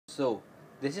So,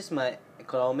 this is my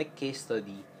economic case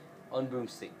study on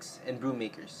broomsticks and broom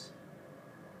makers.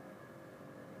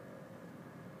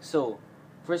 So,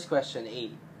 first question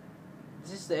A.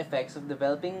 This is the effects of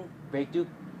developing breakthrough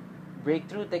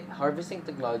harvesting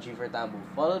technology for tambo,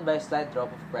 followed by a slight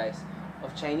drop of price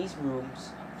of Chinese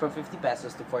brooms from 50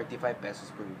 pesos to 45 pesos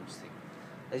per broomstick.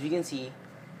 As you can see,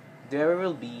 there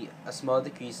will be a small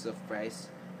decrease of price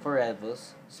for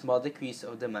rivals, small decrease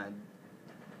of demand,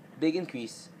 big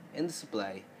increase in the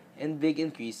supply, and big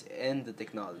increase in the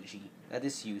technology that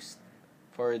is used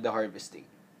for the harvesting.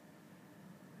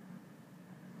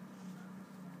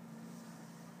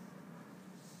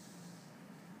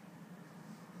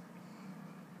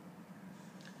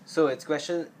 So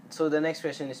the next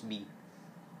question is B.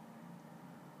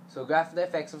 So graph the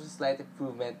effects of a slight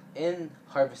improvement in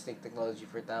harvesting technology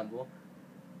for tambo,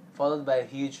 followed by a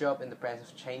huge drop in the price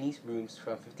of Chinese brooms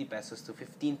from 50 pesos to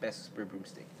 15 pesos per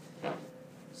broomstick.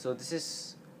 So this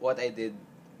is what I did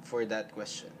for that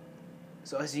question.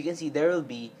 So as you can see, there will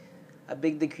be a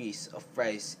big decrease of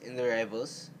price in the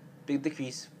rivals, big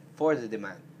decrease for the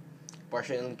demand,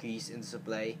 partial increase in the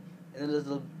supply, and a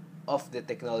little of the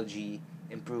technology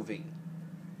improving.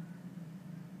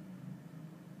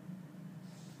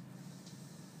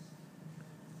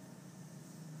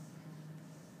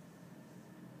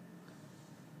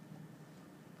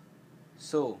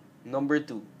 So, number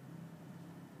 2.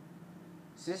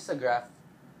 This is a graph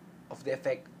of the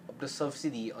effect of the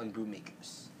subsidy on broom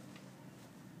makers.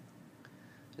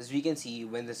 As we can see,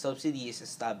 when the subsidy is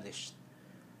established,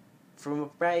 from a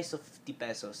price of 50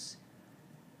 pesos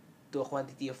to a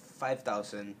quantity of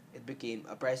 5,000, it became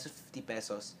a price of 50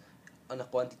 pesos on a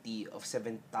quantity of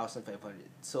 7,500.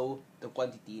 So, the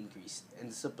quantity increased and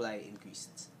the supply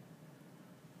increased.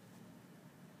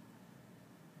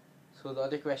 So, the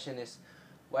other question is,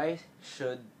 why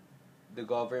should the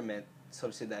government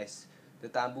subsidize the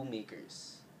tambo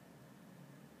makers?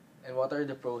 And what are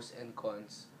the pros and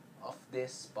cons of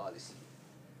this policy?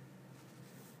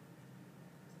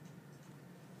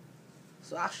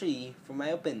 So actually, from my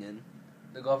opinion,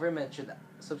 the government should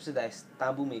subsidize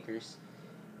tambo makers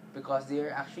because they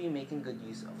are actually making good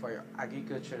use of our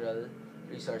agricultural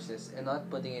resources and not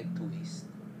putting it to waste.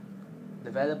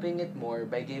 Developing it more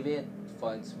by giving it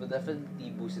funds will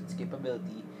definitely boost its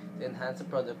capability to enhance the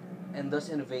product and thus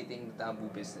innovating the tambo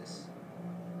business.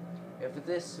 If it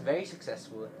is very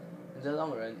successful, in the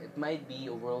long run, it might be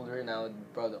a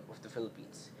world-renowned product of the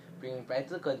Philippines, bringing pride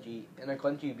to the country and our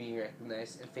country being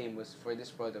recognized and famous for this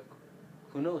product.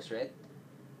 Who knows, right?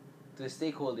 To the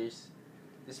stakeholders,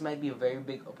 this might be a very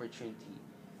big opportunity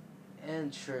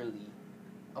and surely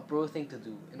a pro thing to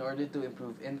do in order to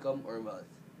improve income or wealth.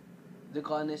 The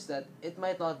con is that it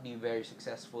might not be very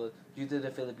successful due to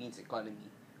the Philippines economy.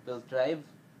 Will it thrive?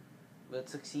 Will it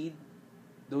succeed?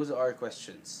 Those are our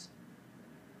questions.